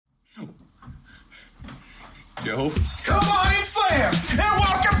Joe? Come on and slam! And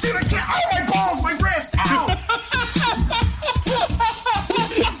welcome to the... Oh, my balls, my wrist! Ow!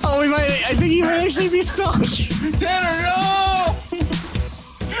 I think he might actually be stuck. Tanner, no!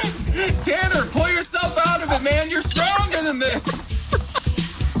 Tanner, pull yourself out of it, man. You're stronger than this.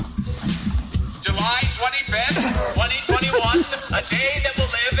 July 25th, 2021, a day that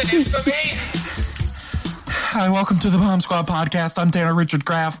will live in infamy. Hi, welcome to the Bomb Squad podcast. I'm Tanner Richard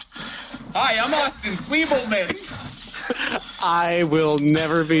Kraft. Hi, I'm Austin Sweebleman. I will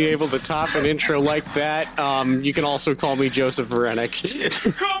never be able to top an intro like that. You can also call me Joseph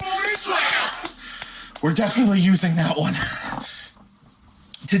Varenik. Come on and slam! We're definitely using that one.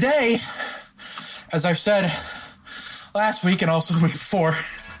 Today, as I've said last week and also the week before,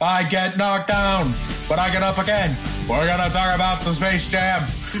 I get knocked down, but I get up again. We're going to talk about the Space Jam.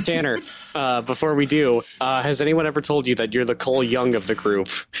 Tanner, before we do, has anyone ever told you that you're the Cole Young of the group?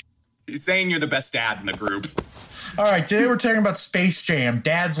 He's saying you're the best dad in the group. All right, today we're talking about Space Jam,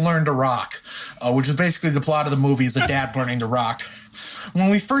 Dads Learn to Rock, which is basically the plot of the movie is a dad learning to rock. When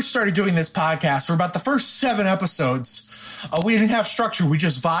we first started doing this podcast, for about the first 7 episodes, we didn't have structure. We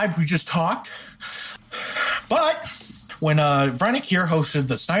just vibed. We just talked. But when Varenik here hosted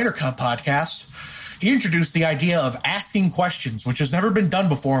the Snyder Cut podcast, he introduced the idea of asking questions, which has never been done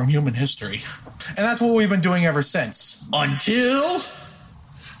before in human history. And that's what we've been doing ever since. Until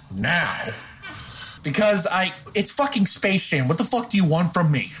now. Because it's fucking Space Jam. What the fuck do you want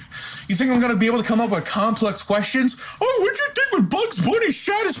from me? You think I'm going to be able to come up with complex questions? Oh, what'd you think when Bugs Bunny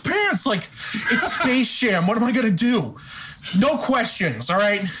shat his pants? Like, it's Space Jam. What am I going to do? No questions, all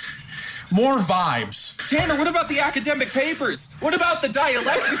right? More vibes. Tanner, what about the academic papers? What about the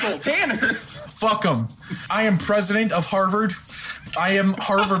dialectical? Tanner! Fuck them. I am president of Harvard. I am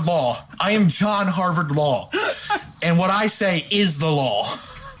Harvard Law. I am John Harvard Law. And what I say is the law.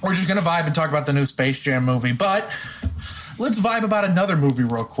 We're just going to vibe and talk about the new Space Jam movie, but let's vibe about another movie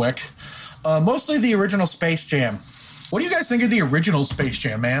real quick. Mostly the original Space Jam. What do you guys think of the original Space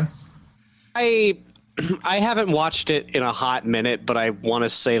Jam, man? I haven't watched it in a hot minute, but I want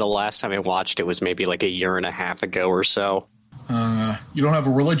to say the last time I watched it was maybe like a year and a half ago or so. You don't have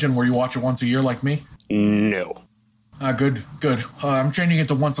a religion where you watch it once a year like me? No. Good. I'm changing it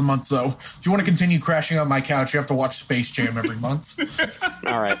to once a month, though. If you want to continue crashing on my couch, you have to watch Space Jam every month.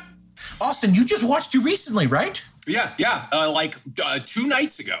 All right. Austin, you just watched it recently, right? Yeah, like 2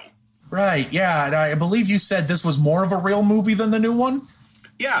 nights ago. Right, yeah, and I believe you said this was more of a real movie than the new one?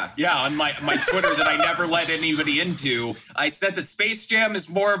 Yeah, on my Twitter that I never let anybody into, I said that Space Jam is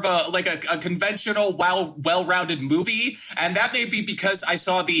more of a conventional, well-rounded movie, and that may be because I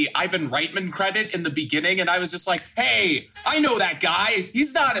saw the Ivan Reitman credit in the beginning, and I was just like, hey, I know that guy.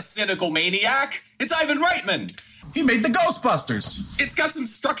 He's not a cynical maniac. It's Ivan Reitman. He made the Ghostbusters. It's got some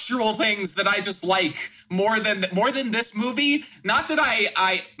structural things that I just like more than this movie. Not that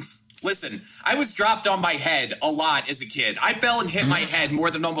I listen, I was dropped on my head a lot as a kid. I fell and hit my head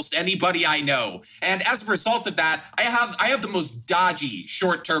more than almost anybody I know. And as a result of that, I have the most dodgy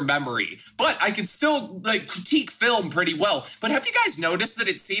short-term memory. But I can still critique film pretty well. But have you guys noticed that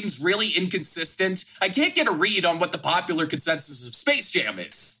it seems really inconsistent? I can't get a read on what the popular consensus of Space Jam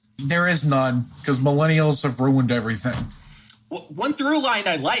is. There is none, because millennials have ruined everything. One through line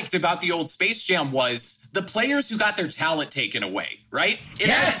I liked about the old Space Jam was the players who got their talent taken away, right? It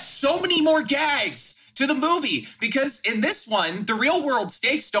has so many more gags to the movie because in this one, the real world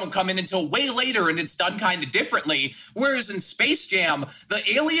stakes don't come in until way later and it's done kind of differently. Whereas in Space Jam, the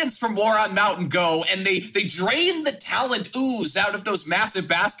aliens from War on Mountain go and they drain the talent ooze out of those massive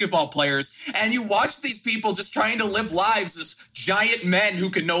basketball players. And you watch these people just trying to live lives as giant men who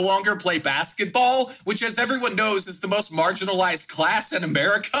can no longer play basketball, which as everyone knows is the most marginalized class in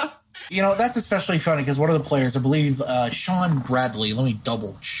America. You know, that's especially funny because one of the players, I believe, Sean Bradley, let me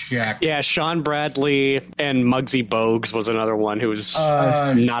double check. Yeah, Sean Bradley and Muggsy Bogues was another one who was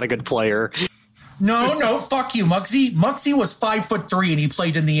not a good player. No, fuck you, Muggsy. Muggsy was 5'3" and he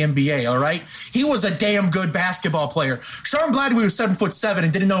played in the NBA, all right? He was a damn good basketball player. Sean Bradley was 7'7"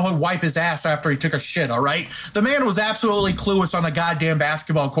 and didn't know how to wipe his ass after he took a shit, all right? The man was absolutely clueless on the goddamn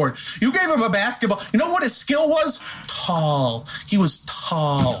basketball court. You gave him a basketball. You know what his skill was? Tall. He was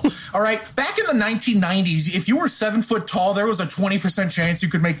tall. All right? Back in the 1990s, if you were 7 foot tall, there was a 20% chance you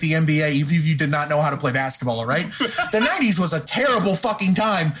could make the NBA even if you did not know how to play basketball, all right? The 90s was a terrible fucking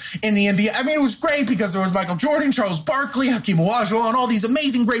time in the NBA. I mean, it was great because there was Michael Jordan, Charles Barkley, Hakeem Olajuwon, all these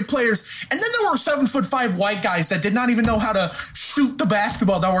amazing great players. And then there were 7'5" white guys that did not even know how to shoot the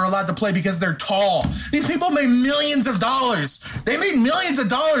basketball that were allowed to play because they're tall. These people made millions of dollars. They made millions of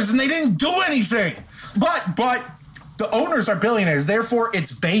dollars and they didn't do anything. But The owners are billionaires, therefore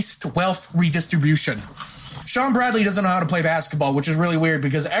it's based wealth redistribution. Sean Bradley doesn't know how to play basketball, which is really weird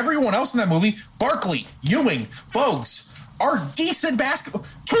because everyone else in that movie, Barkley, Ewing, Bogues, are decent basketball.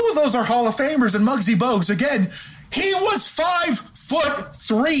 2 of those are Hall of Famers, and Muggsy Bogues, again, he was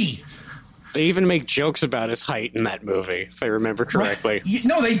 5'3". They even make jokes about his height in that movie, if I remember correctly. Right.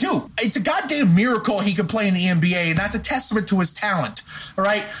 No, they do. It's a goddamn miracle he could play in the NBA, and that's a testament to his talent. All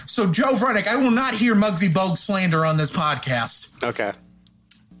right? So, Joe Vrenick, I will not hear Muggsy Bogues slander on this podcast. Okay.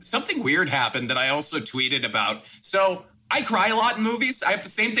 Something weird happened that I also tweeted about. So, I cry a lot in movies. I have the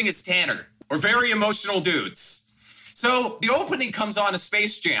same thing as Tanner. We're very emotional dudes. So the opening comes on a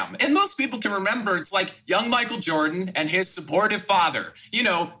Space Jam, and most people can remember it's like young Michael Jordan and his supportive father. You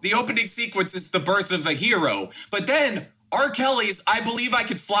know, the opening sequence is the birth of a hero. But then R. Kelly's I Believe I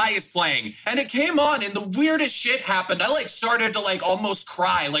Could Fly is playing, and it came on, and the weirdest shit happened. I started to almost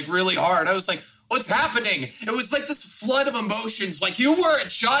cry really hard. I was like, what's happening? It was like this flood of emotions. You were a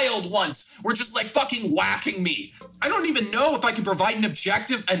child once. Were just fucking whacking me. I don't even know if I can provide an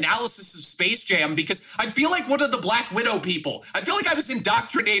objective analysis of Space Jam because I feel like one of the Black Widow people. I feel like I was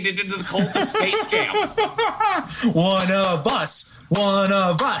indoctrinated into the cult of Space Jam. One of us. One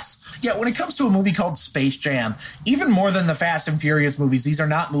of us. Yeah, when it comes to a movie called Space Jam, even more than the Fast and Furious movies, these are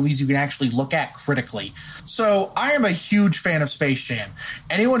not movies you can actually look at critically. So I am a huge fan of Space Jam.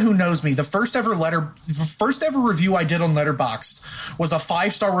 Anyone who knows me, the first ever review I did on Letterboxd was a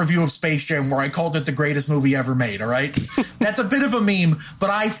 5-star review of Space Jam where I called it the greatest movie ever made, all right? That's a bit of a meme, but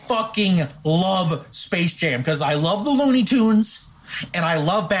I fucking love Space Jam because I love the Looney Tunes. And I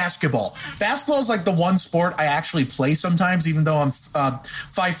love basketball. Basketball is the one sport I actually play sometimes, even though I'm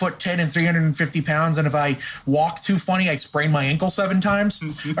 5'10" and 350 pounds. And if I walk too funny, I sprain my ankle 7 times.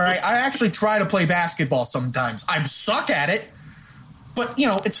 All right. I actually try to play basketball sometimes. I suck at it. But,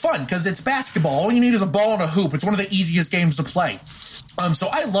 it's fun because it's basketball. All you need is a ball and a hoop. It's one of the easiest games to play. So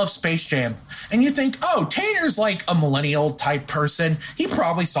I love Space Jam. And you think, oh, Tanner's a millennial type person. He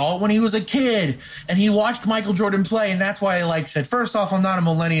probably saw it when he was a kid. And he watched Michael Jordan play, and that's why he likes it. First off, I'm not a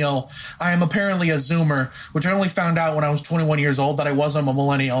millennial. I am apparently a Zoomer, which I only found out when I was 21 years old that I wasn't a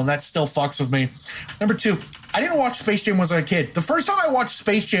millennial, and that still fucks with me. Number 2, I didn't watch Space Jam when I was a kid. The first time I watched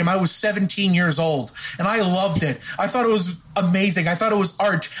Space Jam, I was 17 years old, and I loved it. I thought it was amazing. I thought it was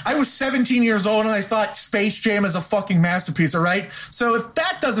art. I was 17 years old, and I thought Space Jam is a fucking masterpiece, all right? So if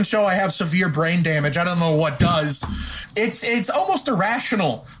that doesn't show I have severe brain damage, I don't know what does. It's almost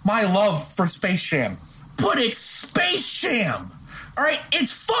irrational, my love for Space Jam. But it's Space Jam, all right?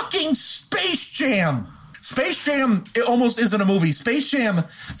 It's fucking Space Jam. Space Jam, it almost isn't a movie. Space Jam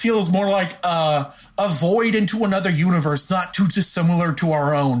feels more like a void into another universe, not too dissimilar to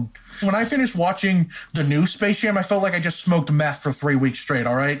our own. When I finished watching the new Space Jam, I felt like I just smoked meth for 3 weeks straight,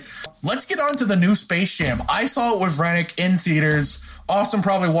 all right? Let's get on to the new Space Jam. I saw it with Vrenick in theaters. Austin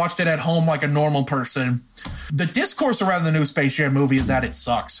probably watched it at home like a normal person. The discourse around the new Space Jam movie is that it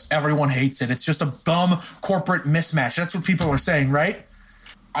sucks. Everyone hates it. It's just a dumb corporate mismatch. That's what people are saying, right?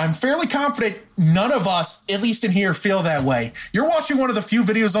 I'm fairly confident none of us, at least in here, feel that way. You're watching one of the few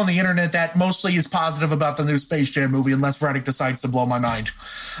videos on the internet that mostly is positive about the new Space Jam movie, unless Vrenick decides to blow my mind.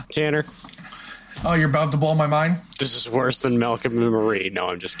 Tanner. Oh, you're about to blow my mind? This is worse than Malcolm and Marie. No,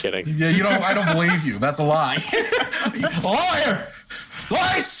 I'm just kidding. Yeah, I don't believe you. That's a lie. Liar!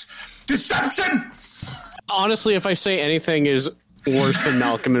 Lies! Deception! Honestly, if I say anything is worse than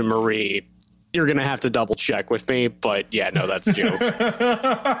Malcolm and Marie, you're going to have to double check with me, but yeah, no, that's a joke.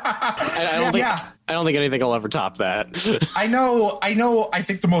 I don't think anything will ever top that. I know. I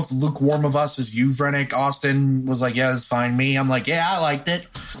think the most lukewarm of us is you, Vrenick. Austin was like, yeah, it's fine. Me, I'm like, yeah, I liked it.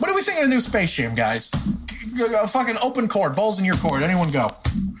 What do we think of the new Space Jam, guys? Fucking open court, balls in your court. Anyone go.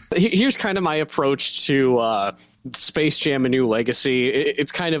 Here's kind of my approach to Space Jam: A New Legacy.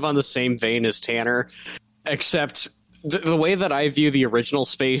 It's kind of on the same vein as Tanner, except the way that I view the original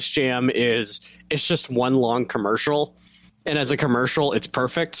Space Jam is it's just one long commercial. And as a commercial, it's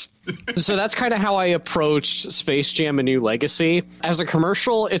perfect. So that's kind of how I approached Space Jam: A New Legacy. As a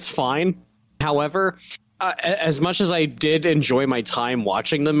commercial, it's fine. However, as much as I did enjoy my time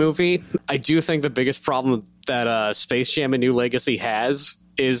watching the movie, I do think the biggest problem that Space Jam: A New Legacy has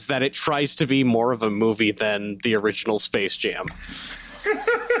is that it tries to be more of a movie than the original Space Jam.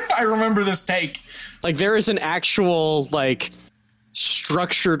 I remember this take. There is an actual,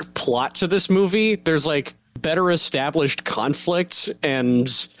 structured plot to this movie. There's, better established conflict,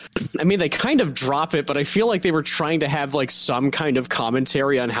 and I mean, they kind of drop it, but I feel like they were trying to have some kind of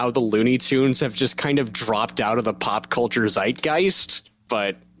commentary on how the Looney Tunes have just kind of dropped out of the pop culture zeitgeist,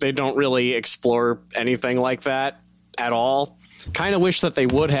 but they don't really explore anything like that at all. Kind of wish that they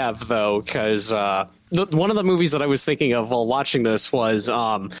would have, though, because One of the movies that I was thinking of while watching this was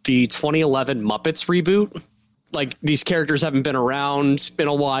the 2011 Muppets reboot. Like, these characters haven't been around in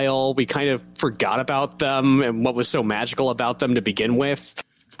a while. We kind of forgot about them and what was so magical about them to begin with.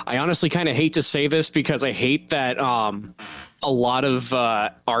 I honestly kind of hate to say this because I hate that a lot of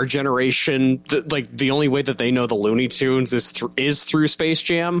our generation, the only way that they know the Looney Tunes is through Space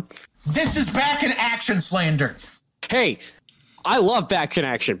Jam. This is Back in Action slander. Hey, I love Back in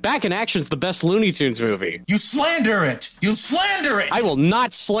Action. Back in Action's the best Looney Tunes movie. You slander it. You slander it. I will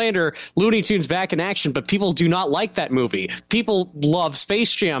not slander Looney Tunes Back in Action, but people do not like that movie. People love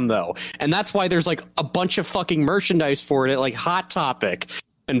Space Jam, though. And that's why there's like a bunch of fucking merchandise for it at like Hot Topic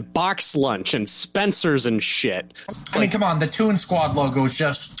and Box Lunch and Spencer's and shit. I mean, come on. The Toon Squad logo is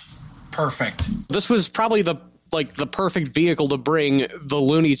just perfect. This was probably the perfect vehicle to bring the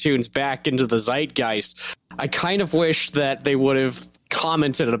Looney Tunes back into the zeitgeist. I kind of wish that they would have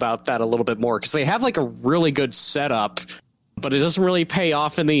commented about that a little bit more, because they have like a really good setup, but it doesn't really pay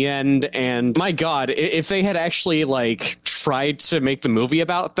off in the end. And my God, if they had actually like tried to make the movie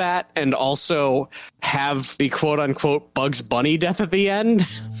about that and also have the quote unquote Bugs Bunny death at the end,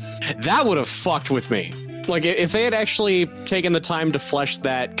 that would have fucked with me. Like, if they had actually taken the time to flesh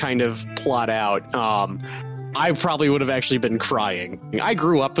that kind of plot out, I probably would have actually been crying. I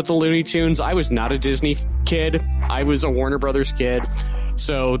grew up with the Looney Tunes. I was not a Disney kid. I was a Warner Brothers kid.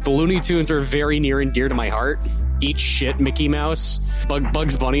 So the Looney Tunes are very near and dear to my heart. Eat shit, Mickey Mouse.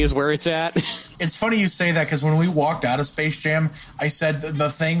 Bugs Bunny is where it's at. It's funny you say that, because when we walked out of Space Jam, I said the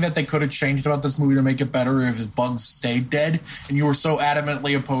thing that they could have changed about this movie to make it better if Bugs stayed dead, and you were so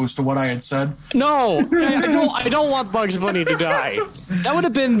adamantly opposed to what I had said. No, I don't want Bugs Bunny to die. That would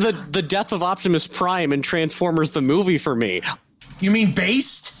have been the death of Optimus Prime in Transformers the movie for me. You mean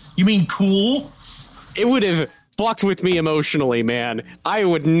based? You mean cool? It would have fucked with me emotionally, man. I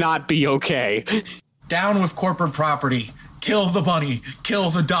would not be okay. Down with corporate property. Kill the bunny.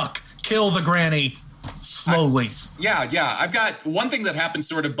 Kill the duck. Kill the granny. Slowly. Yeah. I've got one thing that happened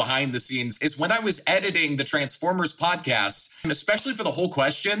sort of behind the scenes is when I was editing the Transformers podcast, especially for the whole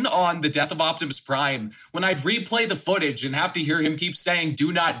question on the death of Optimus Prime, when I'd replay the footage and have to hear him keep saying,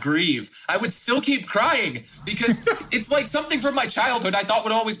 "Do not grieve," I would still keep crying because it's like something from my childhood I thought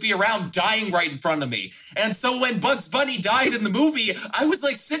would always be around dying right in front of me. And so when Bugs Bunny died in the movie, I was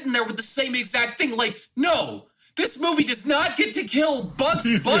like sitting there with the same exact thing. Like, no, this movie does not get to kill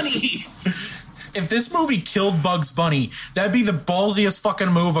Bugs Bunny. If this movie killed Bugs Bunny, that'd be the ballsiest fucking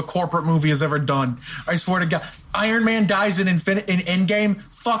move a corporate movie has ever done. I swear to God. Iron Man dies in Endgame.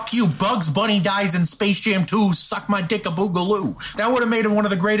 Fuck you. Bugs Bunny dies in Space Jam 2. Suck my dick a boogaloo. That would have made it one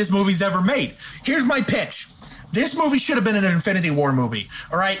of the greatest movies ever made. Here's my pitch. This movie should have been an Infinity War movie,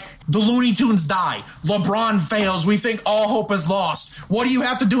 all right? The Looney Tunes die. LeBron fails. We think all hope is lost. What do you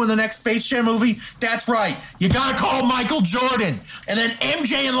have to do in the next Space Jam movie? That's right. You got to call Michael Jordan. And then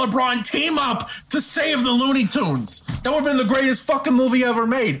MJ and LeBron team up to save the Looney Tunes. That would have been the greatest fucking movie ever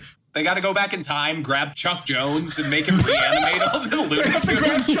made. They got to go back in time, grab Chuck Jones, and make him reanimate all the Looney Tunes. They have to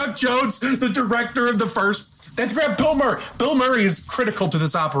grab Chuck Jones, the director of the first. They have to grab Bill Murray. Bill Murray is critical to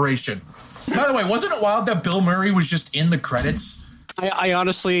this operation. By the way, wasn't it wild that Bill Murray was just in the credits? I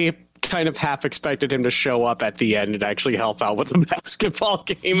honestly kind of half expected him to show up at the end and actually help out with the basketball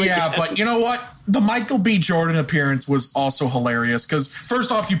game. Yeah, again. but you know what? The Michael B. Jordan appearance was also hilarious because,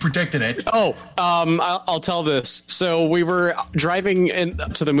 first off, you predicted it. Oh, I'll tell this. So we were driving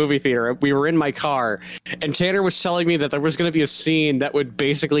to the movie theater. We were in my car, and Tanner was telling me that there was going to be a scene that would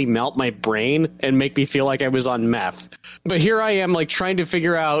basically melt my brain and make me feel like I was on meth. But here I am, like, trying to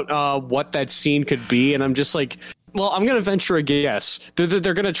figure out what that scene could be, and I'm just like, well, I'm going to venture a guess.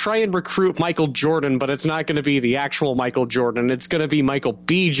 They're going to try and recruit Michael Jordan, but it's not going to be the actual Michael Jordan. It's going to be Michael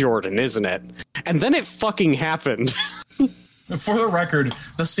B. Jordan, isn't it? And then it fucking happened. For the record,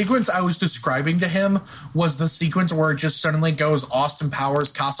 the sequence I was describing to him was the sequence where it just suddenly goes Austin Powers,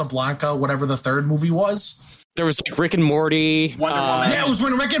 Casablanca, whatever the third movie was. There was like Rick and Morty. Wonder Woman. Yeah, it was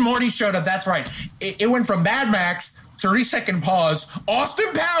when Rick and Morty showed up. That's right. It went from Mad Max, 30-second pause,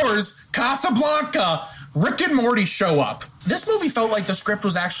 Austin Powers, Casablanca, Rick and Morty show up. This movie felt like the script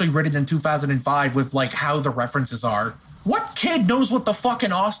was actually written in 2005 with like how the references are. What kid knows what the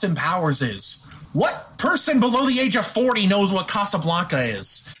fucking Austin Powers is? What person below the age of 40 knows what Casablanca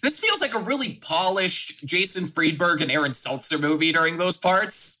is? This feels like a really polished Jason Friedberg and Aaron Seltzer movie during those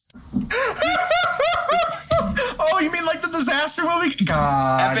parts. Oh, you mean like the disaster movie?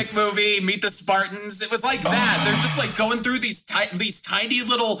 God. Epic movie, Meet the Spartans. It was like that. They're just like going through these tiny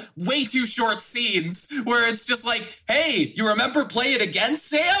little, way too short scenes where it's just like, hey, you remember Play It Again,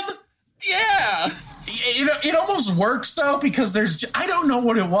 Sam? Yeah. It almost works though because I don't know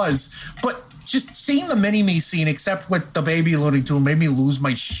what it was, but Just seeing the Mini-Me scene, except with the baby Looney Tune, made me lose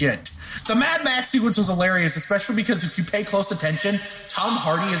my shit. The Mad Max sequence was hilarious, especially because if you pay close attention, Tom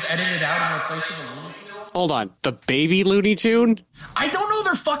Hardy is edited out and replaced with a Looney Tune. Hold on, the baby Looney Tune? I don't know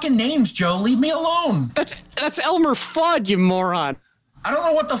their fucking names, Joe. Leave me alone. That's Elmer Fudd, you moron. I don't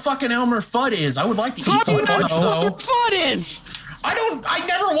know what the fucking Elmer Fudd is. I would like to eat some fudge, though. Elmer Fudd is? I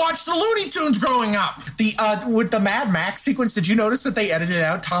never watched the Looney Tunes growing up. With the Mad Max sequence, did you notice that they edited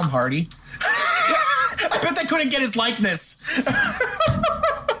out Tom Hardy? I bet they couldn't get his likeness.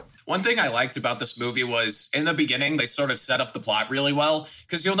 One thing I liked about this movie was in the beginning, they sort of set up the plot really well.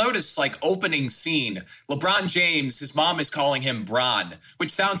 Because you'll notice, like, opening scene, LeBron James, his mom is calling him Bron,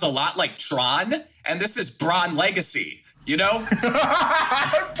 which sounds a lot like Tron. And this is Bron Legacy, you know?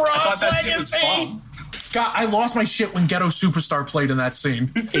 Bron Legacy! God, I lost my shit when Ghetto Superstar played in that scene.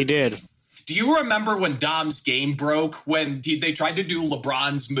 He did. Do you remember when Dom's game broke when they tried to do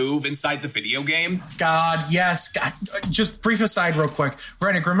LeBron's move inside the video game? God, yes. God, just brief aside real quick.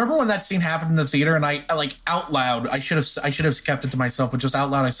 Rennick, remember when that scene happened in the theater and I like out loud, I should have kept it to myself, but just out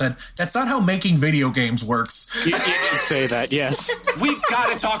loud I said, that's not how making video games works. You did say that, yes. We've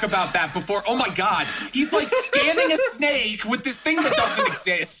got to talk about that before. Oh my God. He's like scanning a snake with this thing that doesn't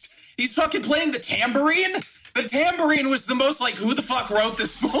exist. He's fucking playing the tambourine. The tambourine was the most like, who the fuck wrote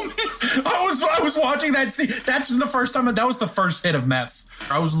this moment? I was watching that scene. That's the first time. That was the first hit of meth.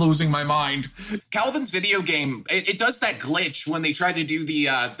 I was losing my mind. Calvin's video game, it does that glitch when they try to do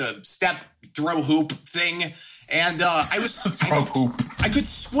the step throw hoop thing. And I could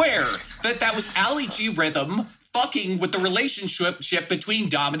swear that was Ali G Rhythm fucking with the relationship between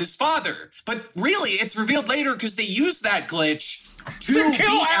Dom and his father. But really, it's revealed later because they used that glitch to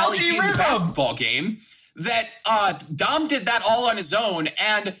kill Ali G in the basketball game. That Dom did that all on his own,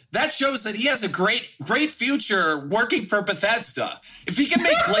 and that shows that he has a great future working for Bethesda. If he can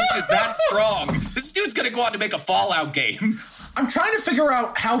make glitches that strong, this dude's gonna go on to make a Fallout game. I'm trying to figure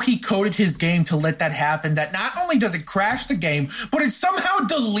out how he coded his game to let that happen, that not only does it crash the game, but it somehow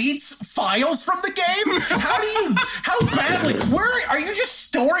deletes files from the game? How badly? Are you just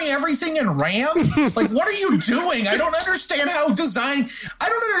storing everything in RAM? Like, what are you doing? I don't understand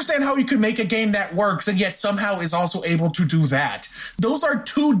how he could make a game that works and yet somehow is also able to do that. Those are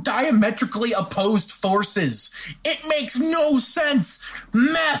two diametrically opposed forces. It makes no sense.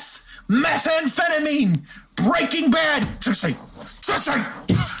 Methamphetamine, Breaking Bad. Jesse,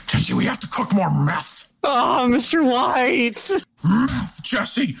 we have to cook more meth. Oh, Mr. White. Meth,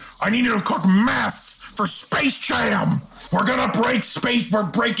 Jesse, I need you to cook meth for Space Jam. We're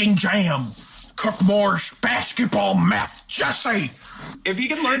breaking jam. Cook more basketball meth, Jesse. If he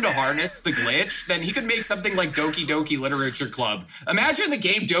can learn to harness the glitch, then he could make something like Doki Doki Literature Club. Imagine the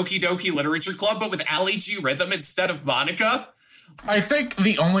game Doki Doki Literature Club, but with Ali G Rhythm instead of Monica. I think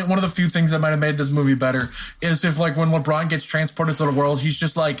one of the few things that might have made this movie better is if, like, when LeBron gets transported to the world, he's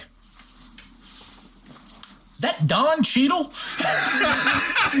just like, is that Don Cheadle? And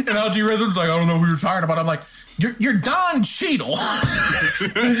LG Rhythm's like, I don't know who you're talking about. I'm like, you're Don Cheadle.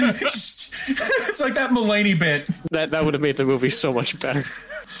 It's like that Mulaney bit. That would have made the movie so much better.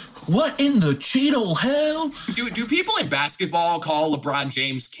 What in the Cheadle hell? Do people in basketball call LeBron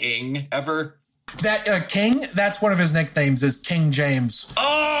James King ever? That King, that's one of his nicknames, is King James.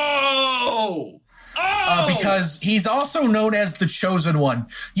 Oh! Because he's also known as the Chosen One.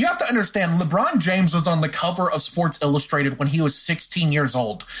 You have to understand, LeBron James was on the cover of Sports Illustrated when he was 16 years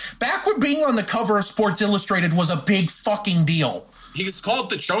old. Back when being on the cover of Sports Illustrated was a big fucking deal. He's called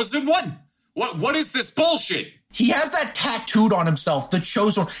the Chosen One? What is this bullshit? He has that tattooed on himself, the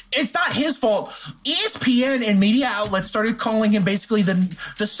Chosen One. It's not his fault. ESPN and media outlets started calling him basically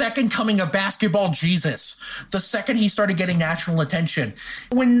the second coming of basketball Jesus, the second he started getting national attention.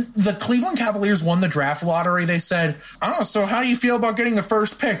 When the Cleveland Cavaliers won the draft lottery, they said, oh, so how do you feel about getting the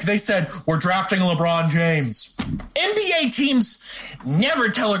first pick? They said, we're drafting LeBron James. NBA teams never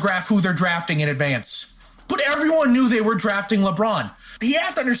telegraph who they're drafting in advance, but everyone knew they were drafting LeBron. You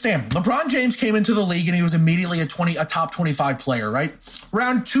have to understand, LeBron James came into the league and he was immediately a top 25 player, right?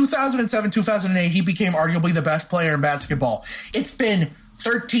 Around 2007, 2008, he became arguably the best player in basketball. It's been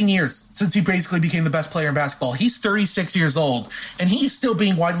 13 years since he basically became the best player in basketball. He's 36 years old, and he's still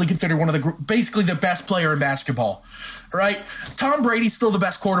being widely considered basically the best player in basketball, right? Tom Brady's still the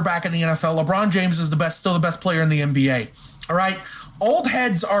best quarterback in the NFL. LeBron James is still the best player in the NBA, all right? Old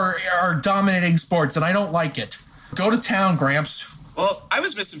heads are dominating sports, and I don't like it. Go to town, Gramps. Well, I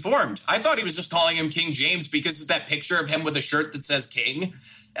was misinformed. I thought he was just calling him King James because of that picture of him with a shirt that says King.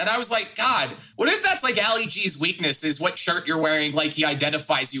 And I was like, God, what if that's like Ali G's weakness is what shirt you're wearing, like he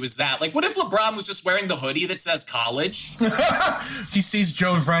identifies you as that? Like, what if LeBron was just wearing the hoodie that says college? He sees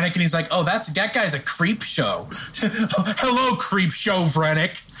Joe Vrenick and he's like, oh, that guy's a creep show. Hello, creep show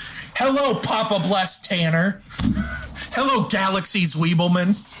Vrenick. Hello, Papa Bless Tanner. Hello, Galaxy's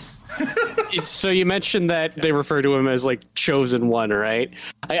Weebleman. So you mentioned that they refer to him as like Chosen One, right?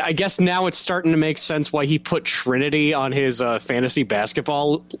 I guess now it's starting to make sense why he put Trinity on his fantasy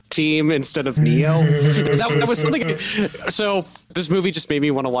basketball team instead of Neo. that was something. So this movie just made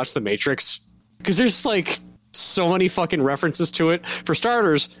me want to watch The Matrix because there's like so many fucking references to it. For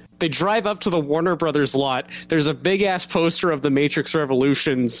starters, they drive up to the Warner Brothers lot. There's a big ass poster of The Matrix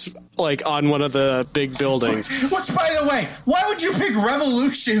Revolutions, like on one of the big buildings. Which, by the way, why would you pick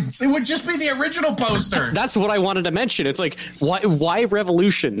Revolutions? It would just be the original poster. That's what I wanted to mention. It's like, why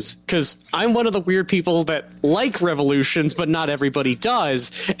Revolutions? Because I'm one of the weird people that like Revolutions, but not everybody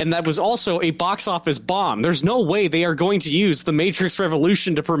does. And that was also a box office bomb. There's no way they are going to use The Matrix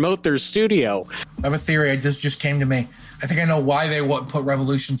Revolution to promote their studio. I have a theory. This just came to me. I think I know why they put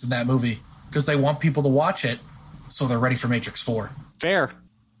Revolutions in that movie. Because they want people to watch it, so they're ready for Matrix 4. Fair.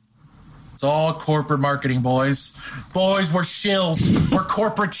 It's all corporate marketing, boys. Boys, we're shills. We're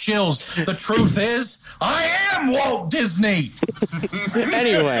corporate shills. The truth is, I am Walt Disney.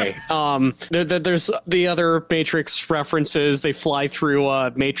 Anyway, there's the other Matrix references. They fly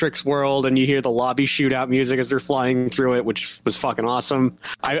through Matrix World, and you hear the lobby shootout music as they're flying through it, which was fucking awesome.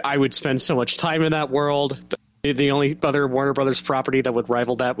 I would spend so much time in that world. The only other Warner Brothers property that would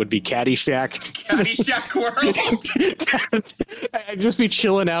rival that would be Caddyshack. Caddyshack World. I'd just be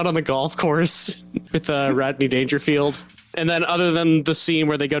chilling out on the golf course with Rodney Dangerfield. And then other than the scene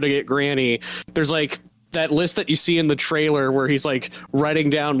where they go to get Granny, there's like that list that you see in the trailer where he's like writing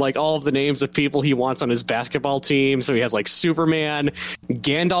down like all of the names of people he wants on his basketball team. So he has like Superman.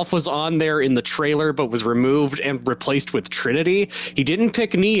 Gandalf was on there in the trailer, but was removed and replaced with Trinity. He didn't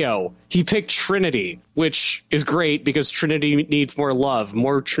pick Neo. He picked Trinity, which is great because Trinity needs more love.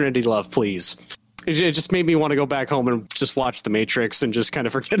 More Trinity love, please. It just made me want to go back home and just watch The Matrix and just kind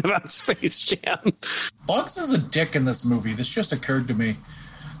of forget about Space Jam. Bugs is a dick in this movie. This just occurred to me.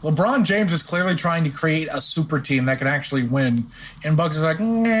 LeBron James is clearly trying to create a super team that can actually win. And Bugs is like,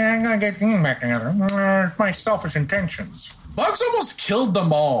 I'm going to get the team back together. It's my selfish intentions. Bugs almost killed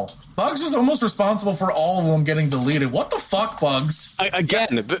them all. Bugs was almost responsible for all of them getting deleted. What the fuck, Bugs?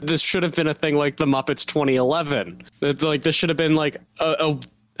 Again, this should have been a thing like The Muppets 2011. Like, this should have been like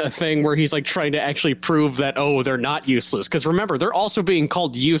a thing where he's like trying to actually prove that, oh, they're not useless. Because remember, they're also being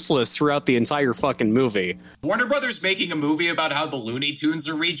called useless throughout the entire fucking movie. Warner Brothers making a movie about how the Looney Tunes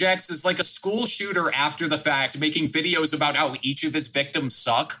are rejects is like a school shooter after the fact making videos about how each of his victims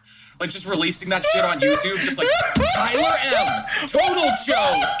suck. Like just releasing that shit on YouTube, just like Tyler M. Total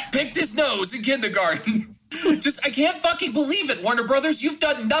joke. Picked his nose in kindergarten. Just, I can't fucking believe it, Warner Brothers. You've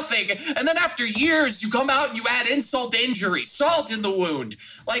done nothing. And then after years, you come out and you add insult to injury, salt in the wound.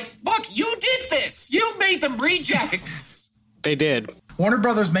 Like, fuck, you did this. You made them rejects. They did. Warner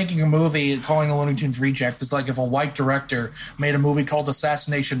Brothers making a movie calling the Looney Tunes reject is like if a white director made a movie called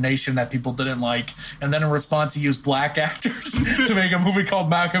Assassination Nation that people didn't like, and then in response he used black actors to make a movie called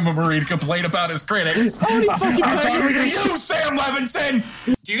Malcolm and Marie to complain about his critics. I'm talking to you, Sam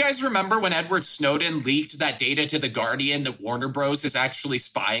Levinson! Do you guys remember when Edward Snowden leaked that data to The Guardian that Warner Bros. Is actually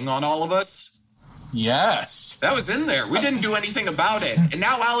spying on all of us? Yes. That was in there. We didn't do anything about it. And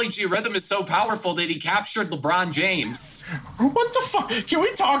now Ali G Rhythm is so powerful that he captured LeBron James. What the fuck? Can we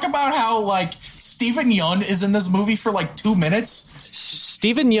talk about how, like, Stephen Yeun is in this movie for, like, 2 minutes?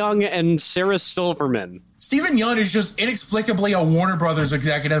 Stephen Yeun and Sarah Silverman. Stephen Yeun is just inexplicably a Warner Brothers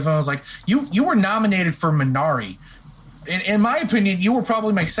executive, and I was like, you were nominated for Minari. In my opinion, you were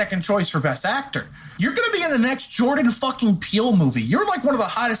probably my second choice for Best Actor. You're going to be in the next Jordan fucking Peele movie. You're like one of the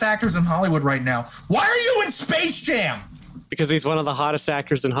hottest actors in Hollywood right now. Why are you in Space Jam? Because he's one of the hottest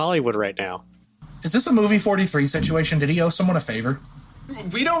actors in Hollywood right now. Is this a movie 43 situation? Did he owe someone a favor?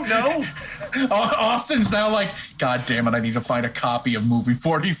 We don't know. Austin's now like, God damn it, I need to find a copy of movie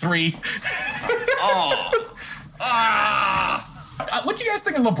 43. What do you guys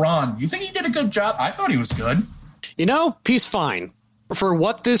think of LeBron? You think he did a good job? I thought he was good. You know, he's fine. For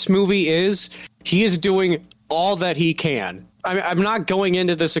what this movie is, he is doing all that he can. I'm not going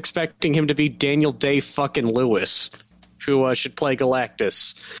into this expecting him to be Daniel Day fucking Lewis, who should play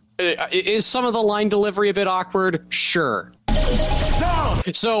Galactus. Is some of the line delivery a bit awkward? Sure. No!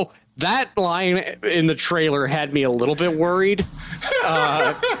 So that line in the trailer had me a little bit worried.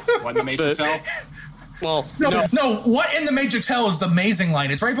 When the Matrix Well, no. What in the Matrix Hell is the amazing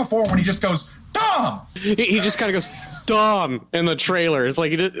line? It's right before when he just goes, Dom! He just kind of goes, Dom, in the trailer. It's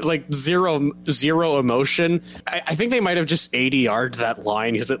like zero emotion. I think they might have just ADR'd that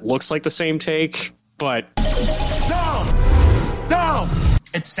line because it looks like the same take, but... Dom!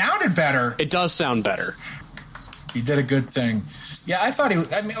 It sounded better. It does sound better. He did a good thing. Yeah, I thought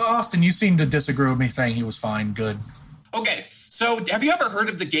Austin, you seem to disagree with me saying he was fine, good. Okay, so have you ever heard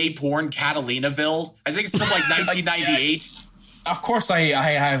of the gay porn Catalinaville? I think it's from like 1998. Of course I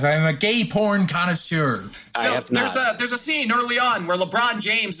have. I'm a gay porn connoisseur. So there's a scene early on where LeBron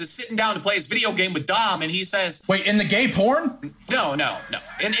James is sitting down to play his video game with Dom, and he says... Wait, in the gay porn? No.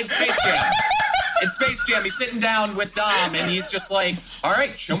 In Space Jam. In Space Jam, he's sitting down with Dom, and he's just like, all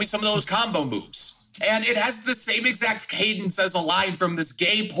right, show me some of those combo moves. And it has the same exact cadence as a line from this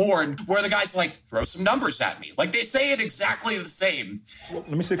gay porn where the guy's like, throw some numbers at me. Like, they say it exactly the same. Well,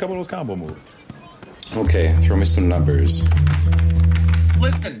 let me see a couple of those combo moves. Okay, throw me some numbers.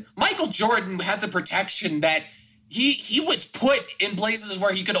 Listen, Michael Jordan had the protection that he was put in places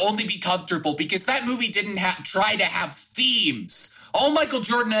where he could only be comfortable because that movie didn't try to have themes. All Michael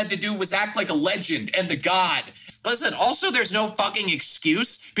Jordan had to do was act like a legend and a god. Listen, also there's no fucking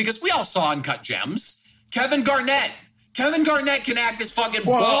excuse because we all saw Uncut Gems. Kevin Garnett can act his fucking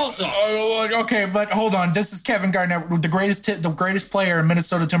balls off. Okay, but hold on. This is Kevin Garnett, the greatest player in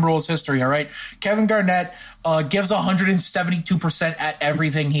Minnesota Timberwolves history, all right? Kevin Garnett gives 172% at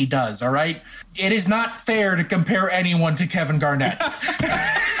everything he does, all right? It is not fair to compare anyone to Kevin Garnett.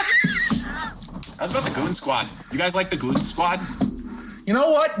 How's about the Goon Squad? You guys like the Goon Squad? You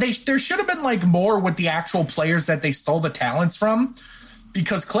know what? There should have been like more with the actual players that they stole the talents from,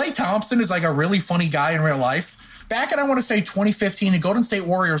 because Klay Thompson is like a really funny guy in real life. Back in, I want to say 2015, the Golden State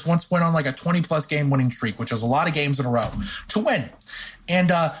Warriors once went on like a 20-plus game winning streak, which is a lot of games in a row, to win.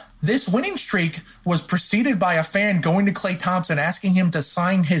 And this winning streak was preceded by a fan going to Klay Thompson asking him to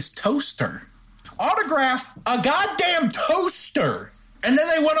sign his toaster. Autograph a goddamn toaster! And then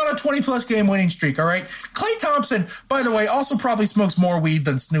they went on a 20-plus game winning streak, all right? Klay Thompson, by the way, also probably smokes more weed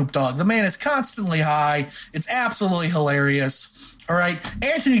than Snoop Dogg. The man is constantly high. It's absolutely hilarious. All right,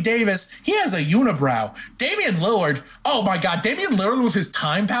 Anthony Davis, he has a unibrow. Damian Lillard, oh my God, Damian Lillard with his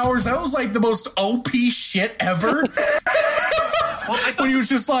time powers, that was like the most OP shit ever. When he was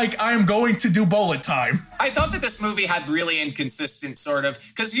just like, I am going to do bullet time. I thought that this movie had really inconsistent sort of,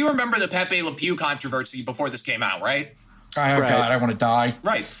 because you remember the Pepe Le Pew controversy before this came out, right? Oh, right. God, I want to die.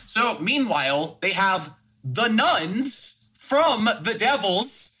 Right. So, meanwhile, they have The Nuns from The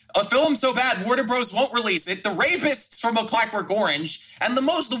Devils, a film so bad Warner Bros. Won't release it, The Rapists from A Clockwork Orange, and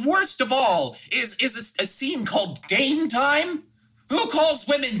the worst of all is a scene called Dame Time? Who calls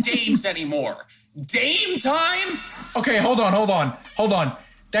women dames anymore? Dame Time? Okay, hold on.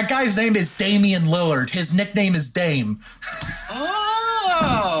 That guy's name is Damian Lillard. His nickname is Dame.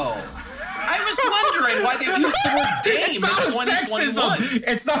 Oh. I was wondering why they used the word dame in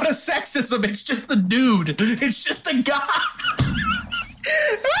 2021. It's not a sexism. It's just a dude. It's just a guy.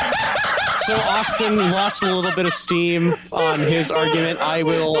 So Austin lost a little bit of steam on his argument. I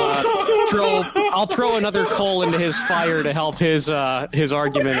will I'll throw another coal into his fire to help his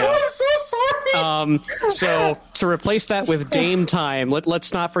argument out. I'm so sorry. So to replace that with Dame Time,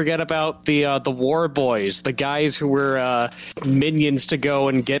 let's not forget about the War Boys, the guys who were minions to go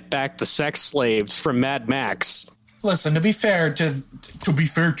and get back the sex slaves from Mad Max. Listen, to be fair to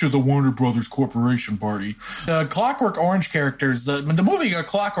the Warner Brothers Corporation party, the Clockwork Orange characters, the movie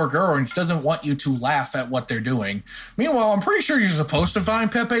Clockwork Orange doesn't want you to laugh at what they're doing. Meanwhile, I'm pretty sure you're supposed to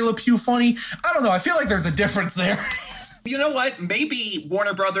find Pepe Le Pew funny. I don't know. I feel like there's a difference there. You know what? Maybe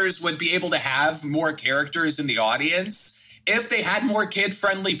Warner Brothers would be able to have more characters in the audience if they had more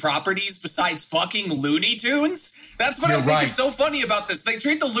kid-friendly properties besides fucking Looney Tunes. That's what I think is so funny about this. They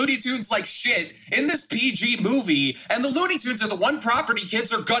treat the Looney Tunes like shit in this PG movie, and the Looney Tunes are the one property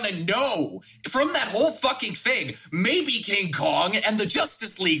kids are gonna know from that whole fucking thing. Maybe King Kong and the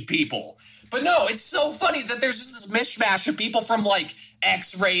Justice League people. But no, it's so funny that there's just this mishmash of people from like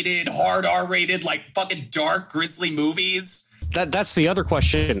X-rated, hard R-rated, like fucking dark, grisly movies. That's the other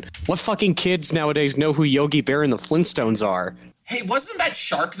question. What fucking kids nowadays know who Yogi Bear and the Flintstones are? Hey, wasn't that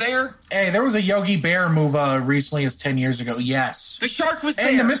shark there? Hey, there was a Yogi Bear movie recently as 10 years ago. Yes. The shark was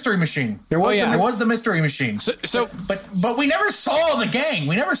there. And the Mystery Machine. There was the Mystery Machine. But we never saw the gang.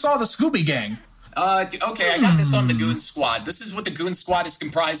 We never saw the Scooby Gang. Okay, I got this on the Goon Squad. This is what the Goon Squad is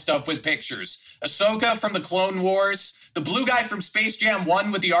comprised of with pictures. Ahsoka from the Clone Wars, the blue guy from Space Jam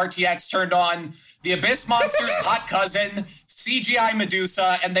 1 with the RTX turned on, the Abyss Monster's hot cousin, CGI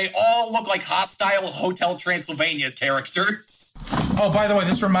Medusa, and they all look like hostile Hotel Transylvania characters. Oh, by the way,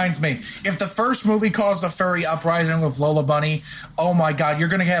 this reminds me. If the first movie caused a furry uprising with Lola Bunny, oh my God, you're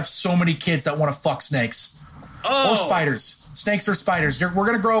going to have so many kids that want to fuck snakes. Oh. Or spiders. Snakes or spiders. We're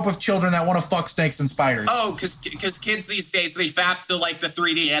going to grow up with children that want to fuck snakes and spiders. Oh, because kids these days, they fap to like the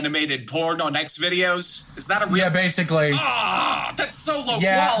 3D animated porn on X videos. Is that a real? Yeah, basically. Ah, that's so low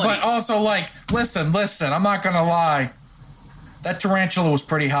quality. But also, like, listen, I'm not going to lie. That tarantula was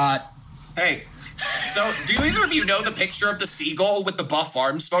pretty hot. Hey, so do either of you know the picture of the seagull with the buff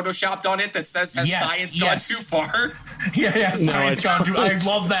arms photoshopped on it that says, has science gone too far? Yeah, science gone too far. I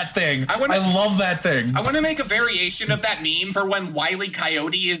love that thing. I love that thing. I want to make a variation of that meme for when Wile E.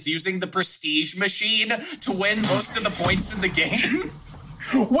 Coyote is using the prestige machine to win most of the points in the game.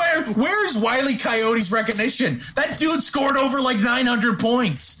 Where's Wile E. Coyote's recognition? That dude scored over like 900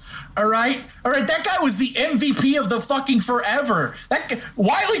 points. All right, that guy was the MVP of the fucking forever.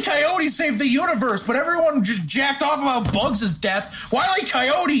 Wile E. Coyote saved the universe, but everyone just jacked off about Bugs' death. Wile E.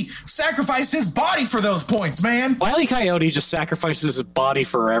 Coyote sacrificed his body for those points, man. Wile E. Coyote just sacrifices his body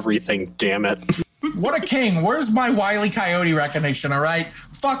for everything, damn it. What a king. Where's my Wile E. Coyote recognition, all right?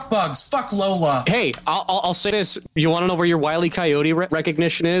 Fuck Bugs. Fuck Lola. Hey, I'll say this. You want to know where your Wile E. Coyote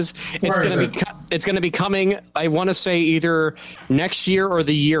recognition is? It's going to be coming, I want to say, either next year or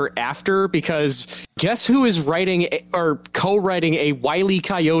the year after, because guess who is writing or co-writing a Wile E.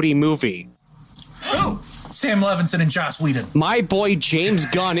 Coyote movie? Who? Sam Levinson and Joss Whedon. My boy James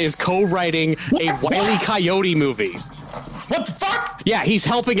Gunn is co-writing a Wile E. Coyote movie. What the fuck? Yeah, he's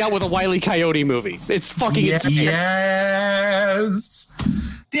helping out with a Wile E. Coyote movie. It's fucking insane. Yes.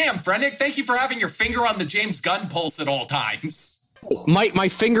 Damn, Frennick, thank you for having your finger on the James Gunn pulse at all times. My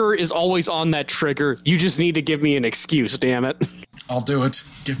finger is always on that trigger. You just need to give me an excuse, damn it. I'll do it.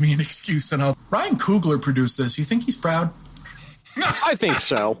 Give me an excuse and I'll... Ryan Coogler produced this. You think he's proud? I think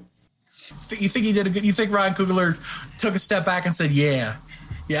so. You think he did a good... You think Ryan Coogler took a step back and said, yeah,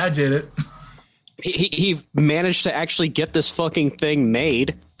 I did it. He managed to actually get this fucking thing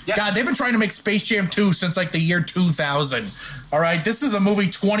made. Yeah. God, they've been trying to make Space Jam 2 since like the year 2000. All right, this is a movie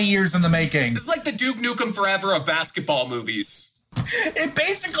 20 years in the making. It's like the Duke Nukem Forever of basketball movies. It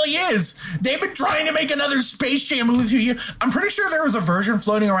basically is. They've been trying to make another Space Jam movie. I'm pretty sure there was a version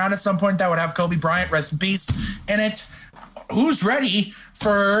floating around at some point that would have Kobe Bryant, rest in peace, in it. Who's ready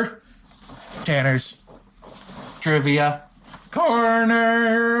for Tanner's Trivia Corner?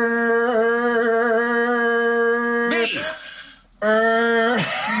 Me.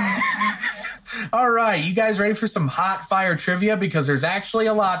 All right, you guys ready for some hot fire trivia? Because there's actually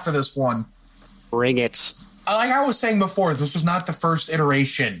a lot for this one. Bring it. Like I was saying before, this was not the first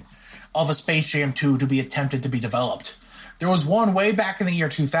iteration of a Space Jam 2 to be attempted to be developed. There was one way back in the year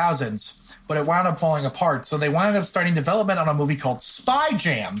 2000s, but it wound up falling apart. So they wound up starting development on a movie called Spy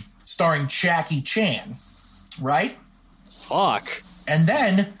Jam, starring Jackie Chan. Right? Fuck. And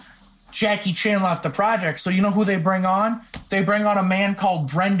then Jackie Chan left the project, so you know who they bring on? They bring on a man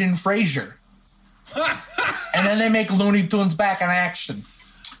called Brendan Fraser. And then they make Looney Tunes Back in Action.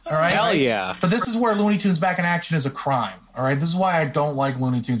 All right? Hell yeah. But this is where Looney Tunes Back in Action is a crime. All right? This is why I don't like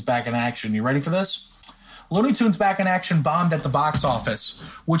Looney Tunes Back in Action. You ready for this? Looney Tunes Back in Action bombed at the box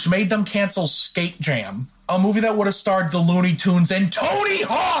office, which made them cancel Skate Jam, a movie that would have starred the Looney Tunes and Tony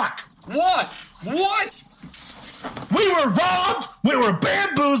Hawk. What? We were robbed, we were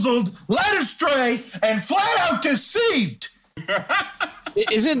bamboozled, led astray, and flat out deceived.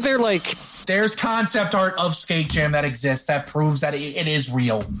 Isn't there like... There's concept art of Skate Jam that exists that proves that it is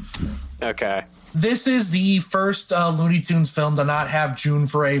real. Okay. This is the first Looney Tunes film to not have June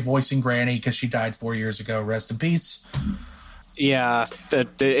Foray voicing Granny because she died 4 years ago. Rest in peace. Yeah,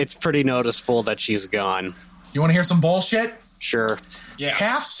 it's pretty noticeable that she's gone. You want to hear some bullshit? Sure. Yeah.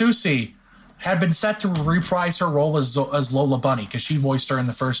 Kath Soucie had been set to reprise her role as Lola Bunny because she voiced her in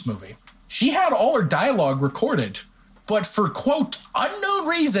the first movie. She had all her dialogue recorded, but for, quote, unknown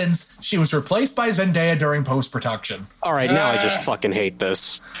reasons, she was replaced by Zendaya during post-production. All right, now I just fucking hate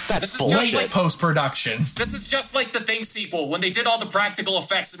this. That's This is just bullshit. Post-production. This is just like the Thing sequel, when they did all the practical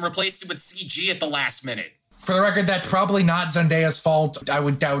effects and replaced it with CG at the last minute. For the record, that's probably not Zendaya's fault. I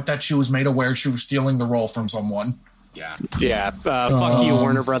would doubt that she was made aware she was stealing the role from someone. Yeah. Yeah, fuck you,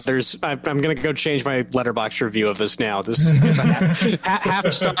 Warner Brothers. I'm going to go change my Letterboxd review of this now. This is half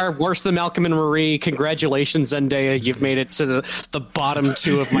star, worse than Malcolm and Marie. Congratulations, Zendaya. You've made it to the bottom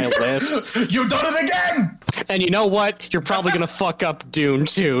 2 of my list. You've done it again! And you know what? You're probably going to fuck up Dune,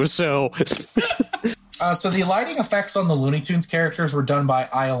 too, so... So the lighting effects on the Looney Tunes characters were done by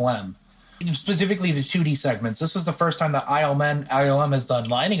ILM. Specifically the 2D segments. This is the first time that ILM has done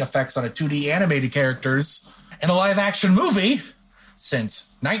lighting effects on a 2D animated characters in a live-action movie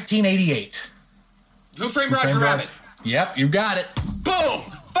since 1988. Who Framed Roger Rabbit? Yep, you got it. Boom!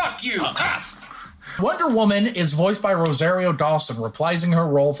 Fuck you! Wonder Woman is voiced by Rosario Dawson, reprising her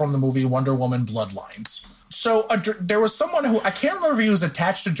role from the movie Wonder Woman Bloodlines. So there was someone who, I can't remember if he was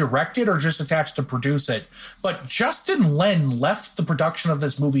attached to direct it or just attached to produce it, but Justin Lin left the production of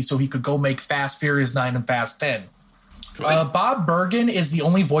this movie so he could go make Fast, Furious 9 and Fast 10. Bob Bergen is the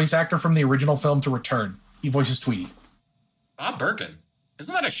only voice actor from the original film to return. He voices Tweety. Bob Bergen?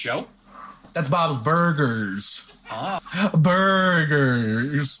 Isn't that a show? That's Bob's Burgers. Ah.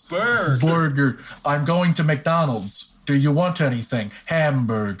 Burgers. Burger. I'm going to McDonald's. Do you want anything?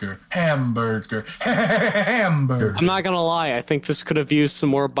 Hamburger. I'm not gonna lie, I think this could have used some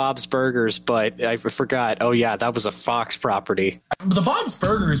more Bob's Burgers, but I forgot. Oh yeah, that was a Fox property. The Bob's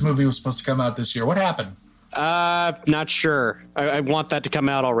Burgers movie was supposed to come out this year. What happened? Not sure. I want that to come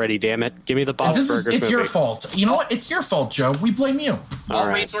out already, damn it. Give me the Bob's Burgers movie. It's your fault. You know what? It's your fault, Joe. We blame you.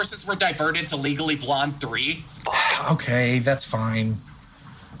 All resources were diverted to Legally Blonde 3. Okay, that's fine.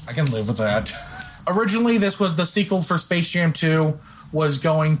 I can live with that. Originally, this was the sequel for Space Jam 2, was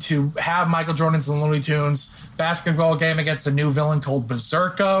going to have Michael Jordan's and Looney Tunes basketball game against a new villain called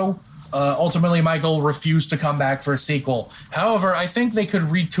Berserko. Ultimately, Michael refused to come back for a sequel. However, I think they could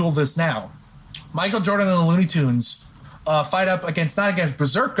retool this now. Michael Jordan and the Looney Tunes fight up against, not against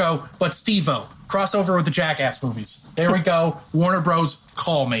Berserko, but Steve-O. Crossover with the Jackass movies. There we go. Warner Bros.,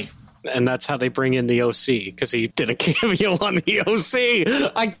 call me. And that's how they bring in the OC, because he did a cameo on the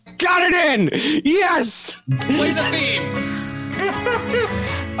OC. I got it in! Yes! Play the theme!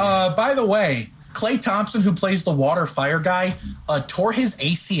 By the way, Klay Thompson, who plays the water fire guy, tore his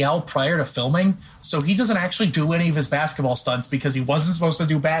ACL prior to filming, so he doesn't actually do any of his basketball stunts because he wasn't supposed to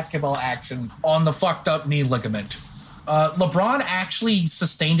do basketball actions on the fucked up knee ligament. LeBron actually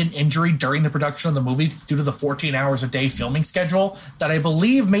sustained an injury during the production of the movie due to the 14 hours a day filming schedule that I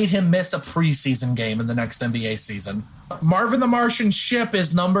believe made him miss a preseason game in the next NBA season. Marvin the Martian's ship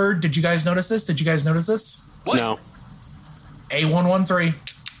is numbered. Did you guys notice this? What? No. A113.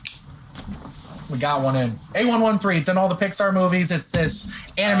 We got one in. A113. It's in all the Pixar movies. It's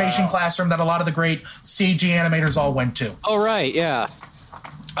this animation classroom that a lot of the great CG animators all went to. Oh, right. Yeah.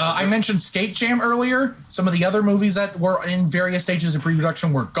 I mentioned Skate Jam earlier. Some of the other movies that were in various stages of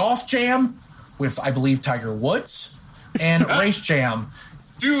pre-production were Golf Jam with, I believe, Tiger Woods, and Race Jam.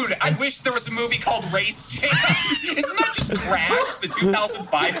 Dude, I wish there was a movie called Race Jam. Isn't that just Crash, the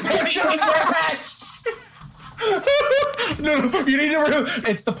 2005 movie? No, you need to.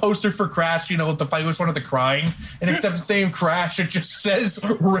 It's the poster for Crash. You know, with the famous one of the crying, and except it's saying Crash, it just says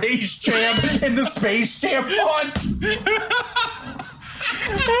Race Jam in the Space Jam font.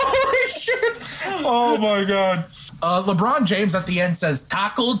 Holy shit! Oh my god. LeBron James at the end says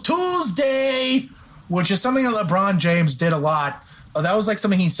Taco Tuesday, which is something that LeBron James did a lot. That was like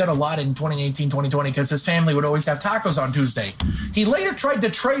something he said a lot in 2018, 2020, because his family would always have tacos on Tuesday. He later tried to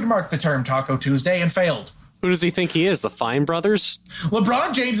trademark the term Taco Tuesday and failed. Who does he think he is? The Fine Brothers?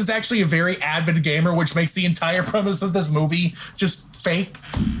 LeBron James is actually a very avid gamer, which makes the entire premise of this movie just fake,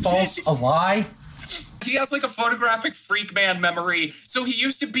 false, a lie. He has like a photographic freak man memory, so he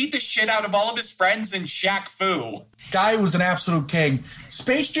used to beat the shit out of all of his friends in Shaq Fu. Guy was an absolute king.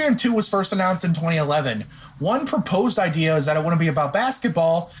 Space Jam 2 was first announced in 2011. One proposed idea is that it wouldn't be about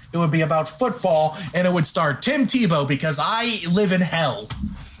basketball, it would be about football, and it would star Tim Tebow, because I live in hell.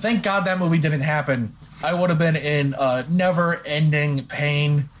 Thank God that movie didn't happen. I would have been in never-ending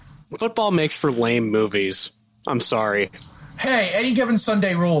pain. Football makes for lame movies. I'm sorry. Hey, Any Given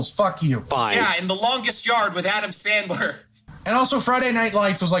Sunday rules. Fuck you. Fine. Yeah, in The Longest Yard with Adam Sandler. And also, Friday Night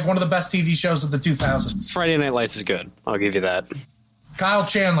Lights was like one of the best TV shows of the 2000s. Friday Night Lights is good. I'll give you that. Kyle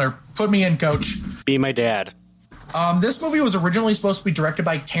Chandler, put me in, coach. Be my dad. This movie was originally supposed to be directed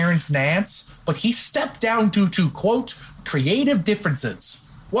by Terrence Nance, but he stepped down due to, quote, creative differences.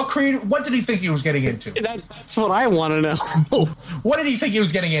 What did he think he was getting into? That's what I want to know. What did he think he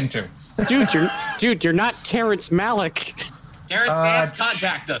was getting into? Dude, you're not Terrence Malick. Terrence Nance,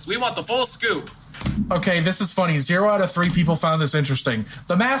 contact us. We want the full scoop. Okay, this is funny. 0 out of 3 people found this interesting.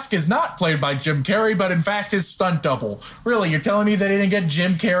 The Mask is not played by Jim Carrey, but in fact his stunt double. Really, you're telling me they didn't get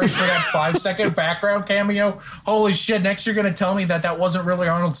Jim Carrey for that 5-second background cameo? Holy shit, next you're going to tell me that wasn't really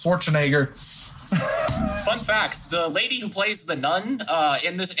Arnold Schwarzenegger. Fun fact, the lady who plays the nun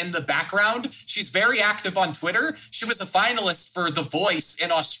in the background, she's very active on Twitter. She was a finalist for The Voice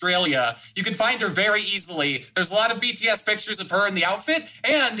in Australia. You can find her very easily. There's a lot of BTS pictures of her in the outfit,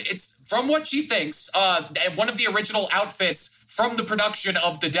 and it's, from what she thinks, one of the original outfits from the production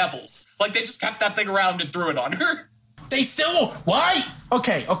of The Devils. Like, they just kept that thing around and threw it on her. They still... Why?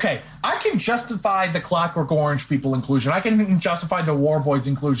 Okay. I can justify the Clockwork Orange people inclusion. I can justify the War Boys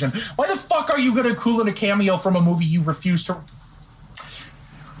inclusion. Why the fuck are you going to include a cameo from a movie you refuse to...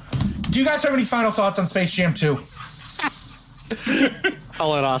 Do you guys have any final thoughts on Space Jam 2? I'll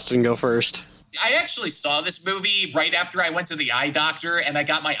let Austin go first. I actually saw this movie right after I went to the eye doctor and I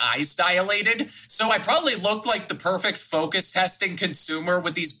got my eyes dilated. So I probably looked like the perfect focus testing consumer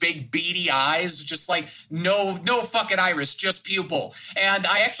with these big beady eyes, just like no fucking iris, just pupil. And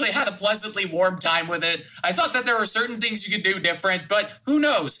I actually had a pleasantly warm time with it. I thought that there were certain things you could do different, but who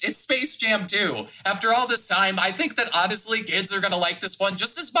knows? It's Space Jam 2. After all this time, I think that honestly kids are going to like this one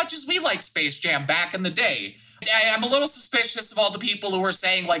just as much as we liked Space Jam back in the day. I'm a little suspicious of all the people who are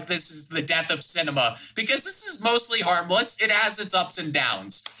saying like this is the death of cinema, because this is mostly harmless. It has its ups and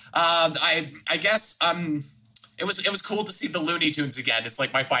downs. I guess it was cool to see the Looney Tunes again. It's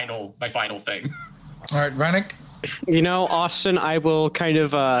like my final thing. All right, Rennick. You know, Austin, I will kind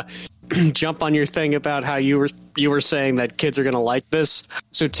of jump on your thing about how you were saying that kids are going to like this.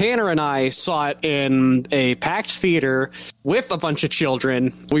 So Tanner and I saw it in a packed theater with a bunch of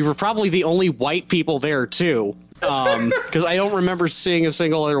children. We were probably the only white people there too, because I don't remember seeing a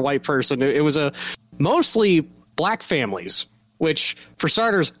single other white person. It was a mostly black families, which for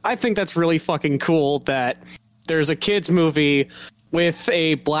starters, I think that's really fucking cool that there's a kids movie with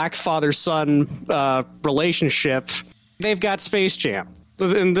a black father-son relationship. They've got Space Jam.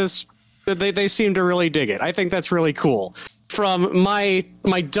 And this, they seem to really dig it. I think that's really cool. From my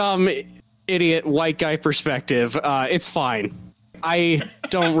dumb idiot white guy perspective, it's fine. I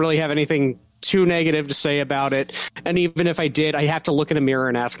don't really have anything too negative to say about it. And even if I did, I have to look in a mirror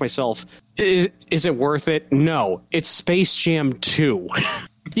and ask myself, is it worth it? No, it's Space Jam 2.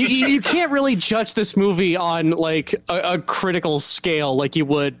 You can't really judge this movie on like a critical scale like you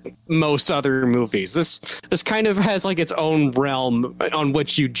would most other movies. This kind of has like its own realm on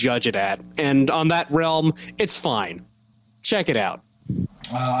which you judge it at, and on that realm, it's fine. Check it out.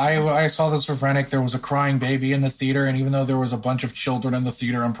 I saw this with Rennick. There was a crying baby in the theater, and even though there was a bunch of children in the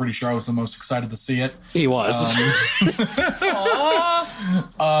theater, I'm pretty sure I was the most excited to see it. He was.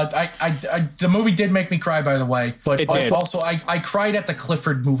 The movie did make me cry, by the way. But it did. Also, I cried at the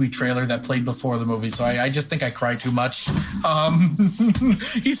Clifford movie trailer that played before the movie, so I just think I cried too much.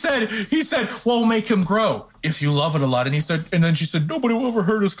 He said, "Well, make him grow if you love it a lot." And then she said, "Nobody will ever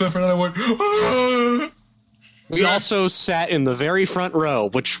hurt us, Clifford." And I went, "Ah." We also sat in the very front row,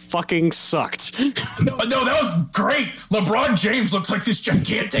 which fucking sucked. No, that was great. LeBron James looks like this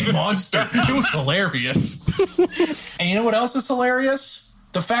gigantic monster. It was hilarious. And you know what else is hilarious?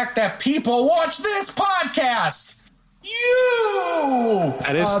 The fact that people watch this podcast. You!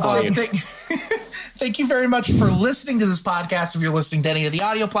 That is funny. Thank you very much for listening to this podcast. If you're listening to any of the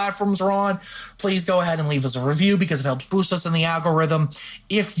audio platforms we're on, please go ahead and leave us a review because it helps boost us in the algorithm.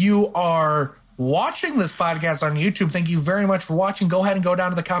 If you are watching this podcast on YouTube, thank you very much for watching. Go ahead and go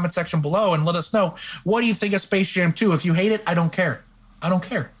down to the comment section below and let us know, what do you think of Space Jam 2? If you hate it, I don't care. I don't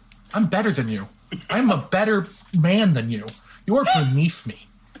care. I'm better than you. I'm a better man than you. You are beneath me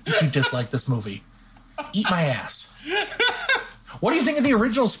if you dislike this movie. Eat my ass. What do you think of the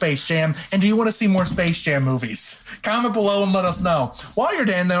original Space Jam, and do you want to see more Space Jam movies? Comment below and let us know. While you're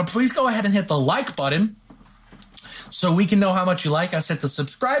down there, please go ahead and hit the like button so we can know how much you like us. Hit the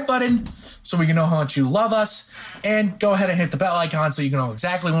subscribe button so we can know how much you love us. And go ahead and hit the bell icon so you can know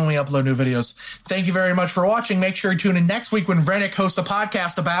exactly when we upload new videos. Thank you very much for watching. Make sure you tune in next week when Rennick hosts a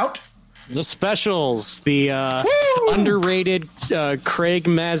podcast about The Specials, the underrated Craig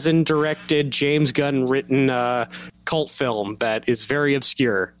Mazin directed, James Gunn written cult film that is very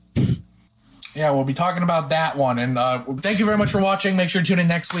obscure. Yeah, we'll be talking about that one. And thank you very much for watching. Make sure to tune in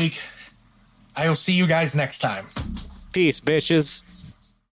next week. I will see you guys next time. Peace, bitches.